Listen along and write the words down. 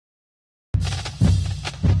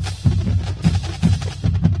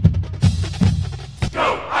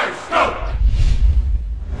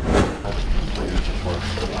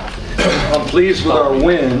pleased with our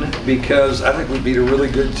win because I think we beat a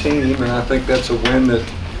really good team, and I think that's a win that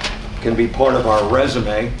can be part of our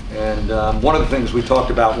resume. And one of the things we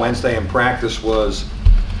talked about Wednesday in practice was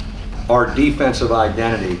our defensive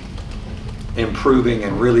identity improving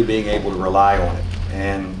and really being able to rely on it.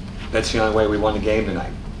 And that's the only way we won the game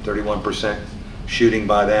tonight. 31% shooting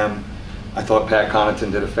by them. I thought Pat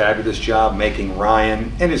Connaughton did a fabulous job making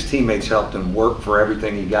Ryan and his teammates helped him work for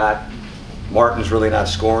everything he got. Martin's really not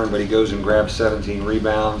scoring, but he goes and grabs 17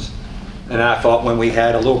 rebounds. And I thought when we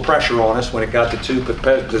had a little pressure on us, when it got to 2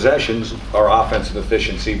 possessions, our offensive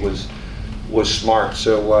efficiency was smart.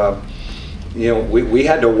 So, you know, we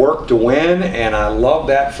had to work to win, and I love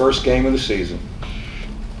that first game of the season.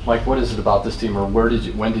 Mike, what is it about this team, or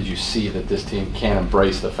when did you see that this team can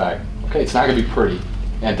embrace the fact, okay, it's not going to be pretty,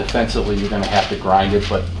 and defensively you're going to have to grind it,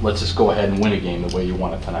 but let's just go ahead and win a game the way you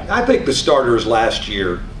want it tonight? I think the starters last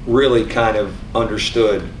year really kind of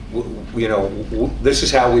understood, you know, this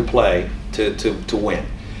is how we play to win.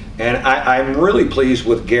 And I'm really pleased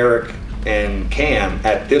with Garrick and Cam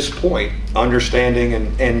at this point, understanding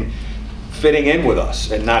and fitting in with us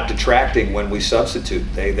and not detracting when we substitute.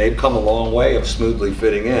 They've come a long way of smoothly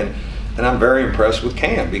fitting in. And I'm very impressed with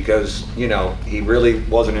Cam because, you know, he really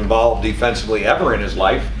wasn't involved defensively ever in his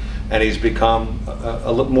life, and he's become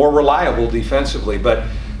a little more reliable defensively. But,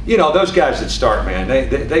 you know, those guys that start, man,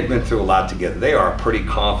 they've been through a lot together. They are a pretty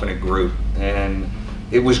confident group. And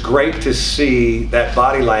it was great to see that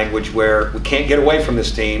body language where we can't get away from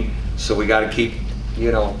this team, so we got to keep,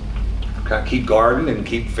 you know, keep guarding and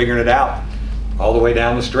keep figuring it out all the way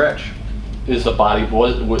down the stretch. Is the body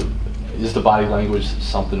language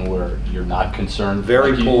something where you're not concerned?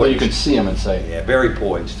 Very poised. You can see him and say, yeah, very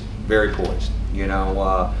poised, very poised. You know,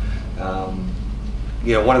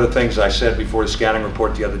 one of the things I said before the scouting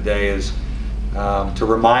report the other day is to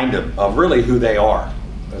remind them of really who they are,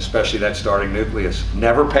 especially that starting nucleus.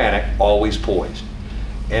 Never panic, always poised.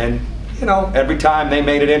 And you know, every time they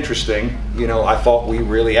made it interesting, you know, I thought we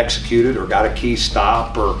really executed or got a key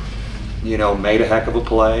stop or, you know, made a heck of a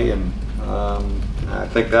play. And I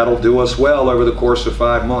think that'll do us well over the course of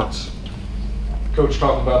 5 months. Coach,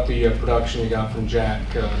 talk about the production you got from Jack,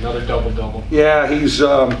 another double-double. Yeah, he's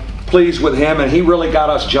pleased with him, and he really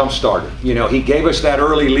got us jump-started. You know, he gave us that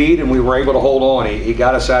early lead, and we were able to hold on. He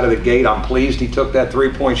got us out of the gate. I'm pleased he took that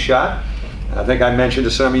three-point shot. I think I mentioned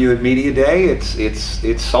to some of you at Media Day,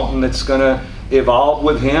 it's something that's going to evolve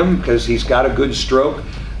with him because he's got a good stroke,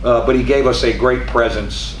 but he gave us a great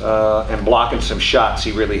presence and blocking some shots.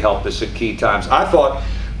 He really helped us at key times. I thought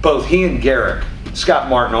both he and Garrick, Scott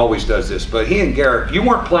Martin always does this, but he and Garrick, you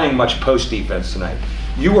weren't playing much post defense tonight.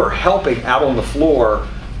 You were helping out on the floor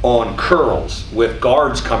on curls with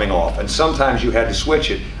guards coming off, and sometimes you had to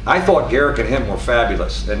switch it. I thought Garrick and him were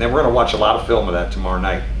fabulous, and then we're going to watch a lot of film of that tomorrow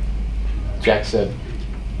night. Jack said,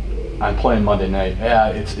 I'm playing Monday night. Yeah,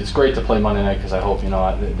 it's great to play Monday night because I hope, you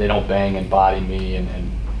know, they don't bang and body me, and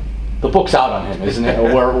the book's out on him, isn't it?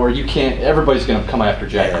 where you can't, everybody's going to come after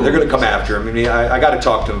Jack. Yeah, they're going to come after him. I mean, I got to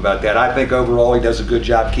talk to him about that. I think overall he does a good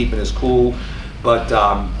job keeping his cool, but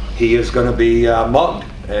he is going to be mugged,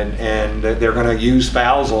 and they're going to use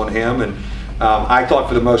fouls on him. And I thought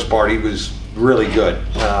for the most part he was really good,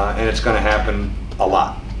 and it's going to happen a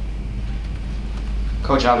lot.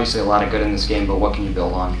 Coach, obviously a lot of good in this game, but what can you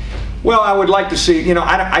build on? Well, I would like to see, you know,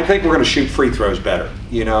 I think we're going to shoot free throws better.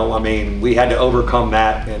 You know, I mean, we had to overcome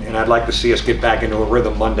that, and I'd like to see us get back into a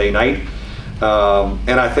rhythm Monday night.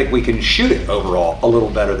 And I think we can shoot it overall a little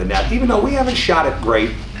better than that, even though we haven't shot it great.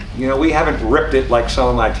 You know, we haven't ripped it like some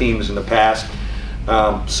of my teams in the past.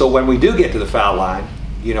 So when we do get to the foul line,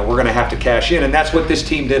 you know, we're going to have to cash in, and that's what this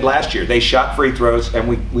team did last year. They shot free throws,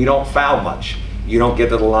 and we don't foul much. You don't get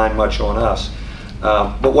to the line much on us.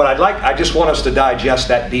 But what I just want us to digest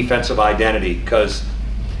that defensive identity, because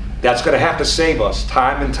that's going to have to save us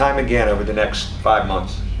time and time again over the next 5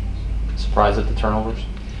 months. Surprised at the turnovers?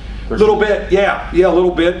 A little bit, yeah, a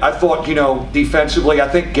little bit. I thought, you know, defensively, I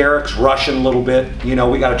think Garrick's rushing a little bit. You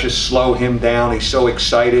know, we got to just slow him down. He's so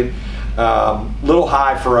excited. Little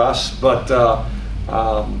high for us, but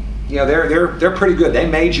you know, they're pretty good. They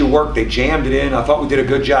made you work. They jammed it in. I thought we did a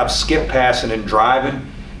good job skip passing and driving.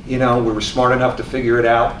 You know, we were smart enough to figure it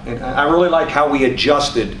out. And I really like how we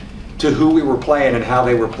adjusted to who we were playing and how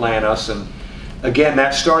they were playing us. And again,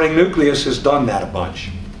 that starting nucleus has done that a bunch.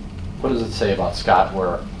 What does it say about Scott,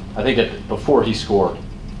 where I think that before he scored,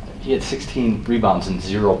 he had 16 rebounds and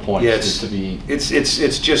 0 points? Yeah,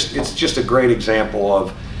 it's just a great example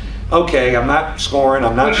of, okay, I'm not scoring,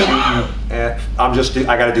 I'm not shooting,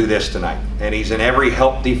 I got to do this tonight. And he's in every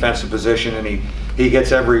help defensive position, and he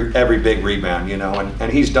gets every big rebound, you know,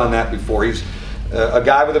 and he's done that before. He's A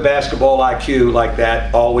guy with a basketball IQ like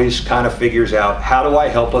that always kind of figures out, how do I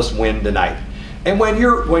help us win tonight? And when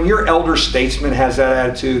your elder statesman has that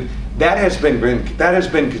attitude, that has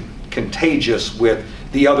been contagious with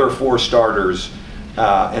the other 4 starters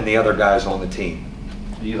and the other guys on the team.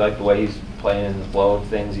 Do you like the way he's playing in the flow of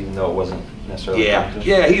things, even though it wasn't necessarily?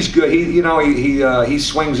 Yeah, he's good. He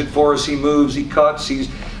swings it for us. He moves. He cuts.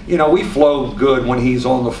 We flow good when he's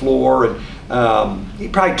on the floor, and he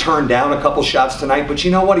probably turned down a couple shots tonight. But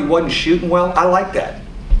you know what? He wasn't shooting well. I like that.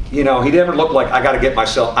 He never looked like, I got to get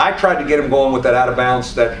myself. I tried to get him going with that out of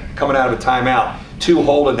bounds, that coming out of a timeout, 2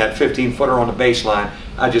 holding that 15-footer on the baseline.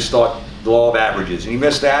 I just thought the law of averages, and he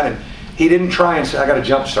missed that. And he didn't try and say, I got to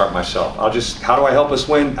jump start myself. How do I help us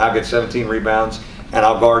win? I'll get 17 rebounds, and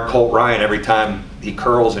I'll guard Colt Ryan every time he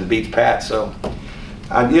curls and beats Pat. So,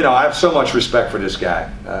 I have so much respect for this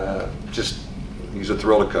guy. He's a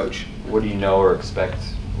thrill to coach. What do you know or expect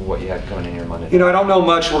what you had coming in here Monday? I don't know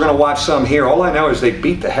much. We're going to watch some here. All I know is they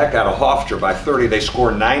beat the heck out of Hofstra by 30. They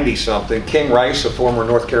scored 90-something. King Rice, a former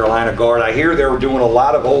North Carolina guard. I hear they were doing a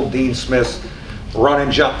lot of old Dean Smith's run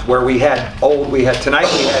and jump, where tonight we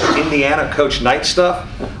had Indiana Coach Knight stuff.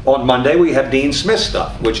 On Monday we have Dean Smith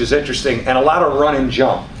stuff, which is interesting, and a lot of run and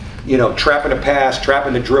jump. Trapping a pass,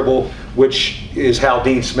 trapping the dribble, which is how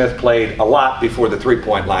Dean Smith played a lot before the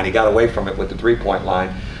 3-point line. He got away from it with the 3-point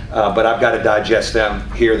line. But I've got to digest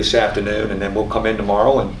them here this afternoon, and then we'll come in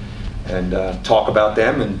tomorrow and talk about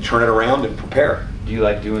them and turn it around and prepare. Do you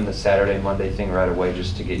like doing the Saturday, Monday thing right away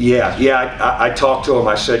just to get you? Yeah. I talked to him.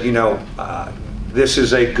 I said, this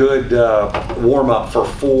is a good warm-up for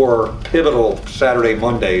 4 pivotal Saturday,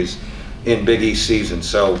 Mondays in Big East season.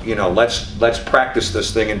 So, let's practice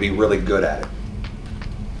this thing and be really good at it.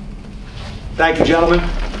 Thank you, gentlemen.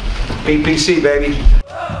 PPC, baby.